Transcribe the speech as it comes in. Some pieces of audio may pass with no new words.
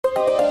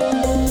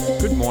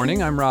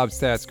morning, I'm Rob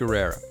Stats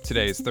Guerrera.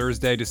 Today is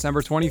Thursday,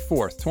 December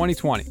 24th,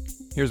 2020.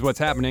 Here's what's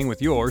happening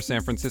with your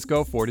San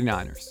Francisco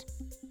 49ers.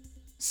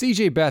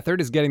 CJ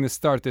Beathard is getting the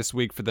start this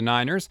week for the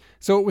Niners,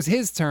 so it was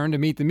his turn to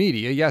meet the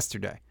media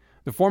yesterday.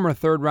 The former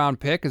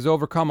third-round pick has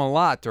overcome a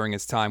lot during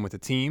his time with the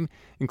team,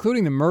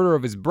 including the murder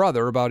of his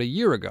brother about a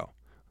year ago.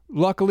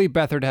 Luckily,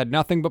 Beathard had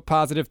nothing but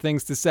positive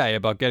things to say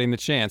about getting the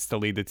chance to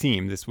lead the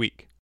team this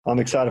week. I'm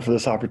excited for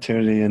this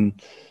opportunity,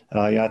 and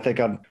I think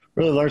I've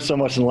really learned so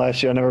much in the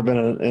last year. I've never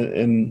been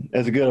in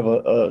as good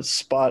of a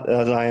spot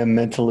as I am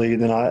mentally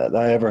than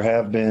I ever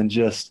have been,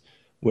 just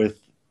with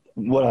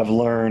what I've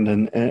learned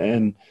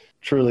and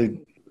truly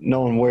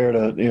knowing where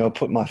to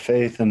put my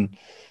faith and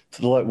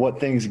to let what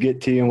things get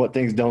to you and what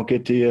things don't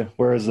get to you.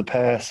 Whereas the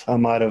past, I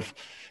might have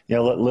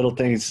let little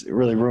things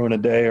really ruin a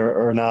day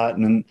or not,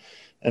 and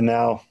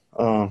now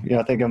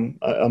I think I'm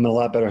in a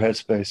lot better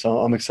headspace. So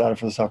I'm excited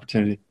for this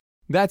opportunity.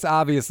 That's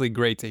obviously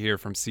great to hear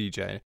from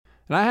CJ.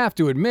 And I have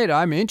to admit,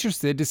 I'm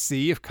interested to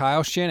see if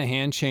Kyle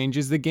Shanahan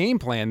changes the game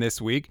plan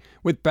this week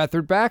with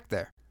Beathard back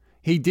there.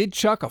 He did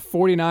chuck a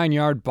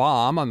 49-yard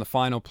bomb on the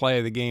final play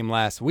of the game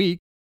last week.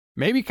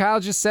 Maybe Kyle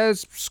just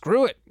says,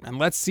 screw it, and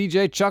lets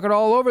CJ chuck it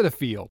all over the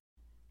field.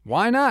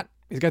 Why not?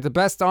 He's got the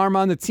best arm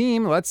on the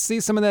team. Let's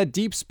see some of that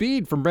deep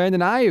speed from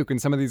Brandon Ayuk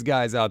and some of these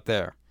guys out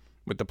there.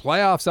 With the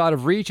playoffs out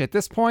of reach at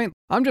this point,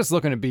 I'm just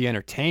looking to be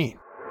entertained.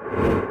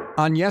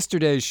 On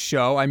yesterday's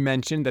show, I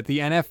mentioned that the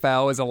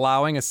NFL is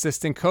allowing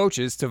assistant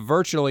coaches to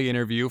virtually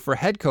interview for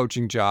head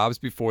coaching jobs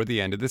before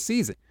the end of the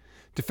season.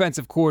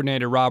 Defensive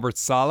coordinator Robert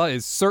Saleh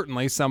is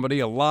certainly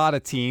somebody a lot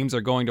of teams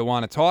are going to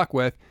want to talk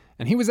with,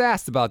 and he was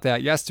asked about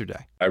that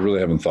yesterday. I really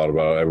haven't thought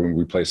about it.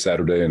 We play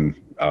Saturday, and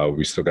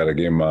we still got a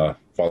game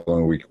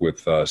following week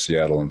with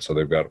Seattle, and so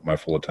they've got my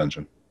full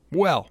attention.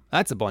 Well,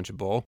 that's a bunch of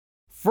bull.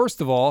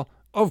 First of all,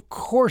 of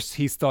course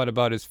he's thought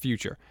about his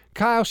future.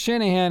 Kyle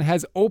Shanahan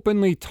has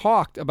openly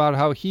talked about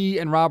how he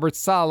and Robert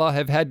Saleh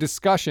have had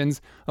discussions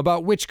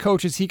about which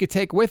coaches he could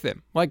take with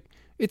him. Like,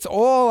 it's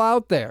all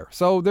out there,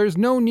 so there's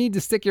no need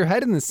to stick your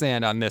head in the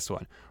sand on this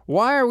one.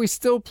 Why are we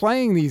still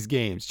playing these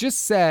games? Just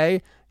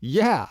say,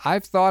 yeah,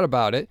 I've thought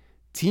about it.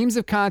 Teams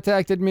have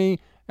contacted me,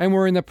 and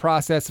we're in the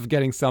process of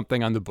getting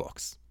something on the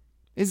books.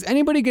 Is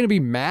anybody going to be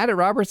mad at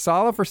Robert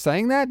Saleh for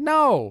saying that?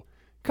 No.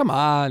 Come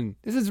on,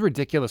 this is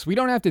ridiculous. We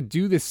don't have to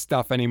do this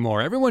stuff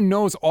anymore. Everyone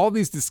knows all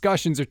these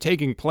discussions are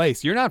taking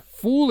place. You're not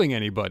fooling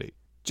anybody.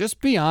 Just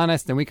be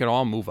honest and we can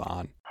all move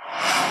on.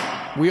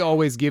 We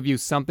always give you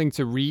something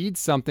to read,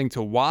 something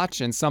to watch,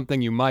 and something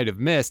you might have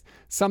missed.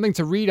 Something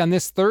to read on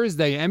this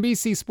Thursday,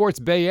 NBC Sports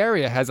Bay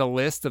Area has a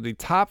list of the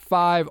top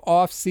 5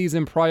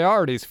 off-season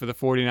priorities for the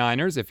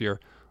 49ers. If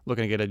you're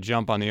looking to get a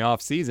jump on the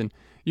off-season,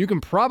 you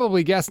can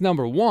probably guess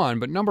number 1,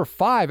 but number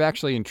 5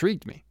 actually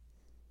intrigued me.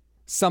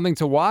 Something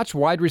to watch,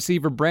 wide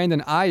receiver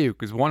Brandon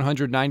Ayuk is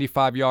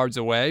 195 yards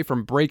away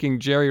from breaking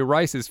Jerry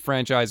Rice's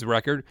franchise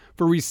record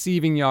for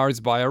receiving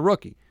yards by a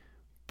rookie.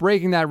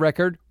 Breaking that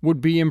record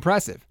would be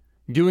impressive.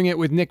 Doing it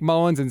with Nick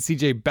Mullins and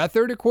CJ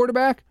Beathard at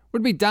quarterback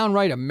would be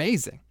downright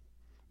amazing.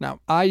 Now,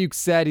 Ayuk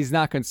said he's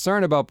not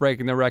concerned about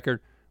breaking the record,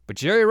 but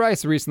Jerry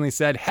Rice recently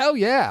said hell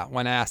yeah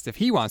when asked if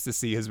he wants to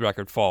see his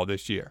record fall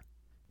this year.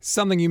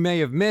 Something you may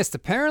have missed,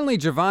 apparently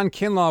Javon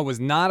Kinlaw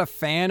was not a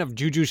fan of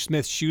Juju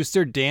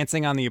Smith-Schuster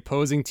dancing on the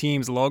opposing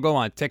team's logo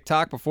on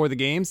TikTok before the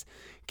games.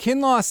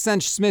 Kinlaw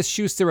sent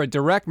Smith-Schuster a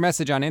direct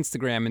message on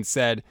Instagram and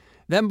said,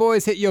 "Them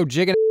boys hit yo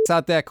jigging ass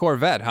out that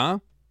Corvette, huh?"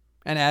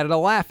 and added a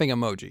laughing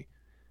emoji.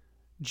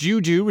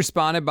 Juju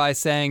responded by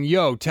saying,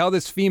 "Yo, tell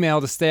this female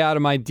to stay out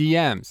of my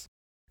DMs.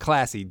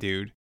 Classy,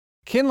 dude."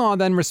 Kinlaw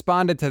then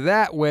responded to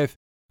that with,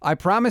 "I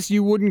promise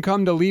you wouldn't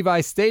come to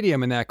Levi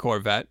Stadium in that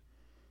Corvette."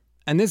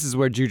 And this is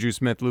where Juju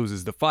Smith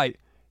loses the fight.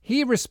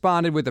 He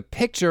responded with a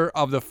picture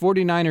of the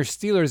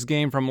 49ers-Steelers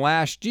game from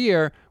last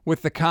year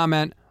with the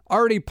comment,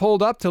 "Already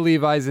pulled up to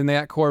Levi's in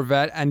that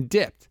Corvette and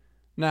dipped."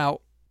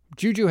 Now,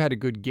 Juju had a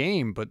good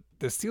game, but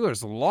the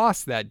Steelers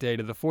lost that day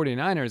to the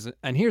 49ers.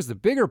 And here's the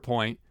bigger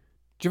point.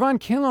 Javon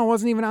Kinlaw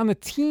wasn't even on the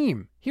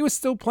team. He was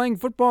still playing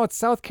football at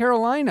South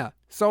Carolina.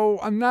 So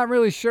I'm not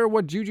really sure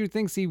what Juju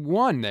thinks he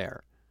won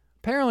there.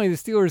 Apparently the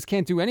Steelers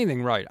can't do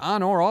anything right,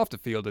 on or off the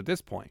field at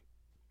this point.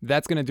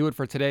 That's going to do it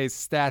for today's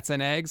Stats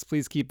and Eggs.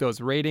 Please keep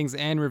those ratings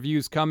and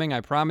reviews coming.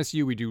 I promise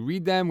you we do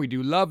read them. We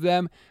do love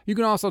them. You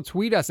can also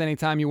tweet us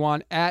anytime you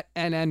want at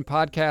NN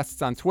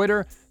Podcasts on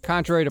Twitter.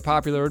 Contrary to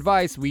popular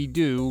advice, we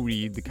do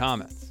read the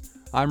comments.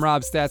 I'm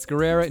Rob Stats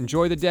Guerrera.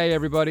 Enjoy the day,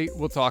 everybody.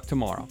 We'll talk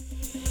tomorrow.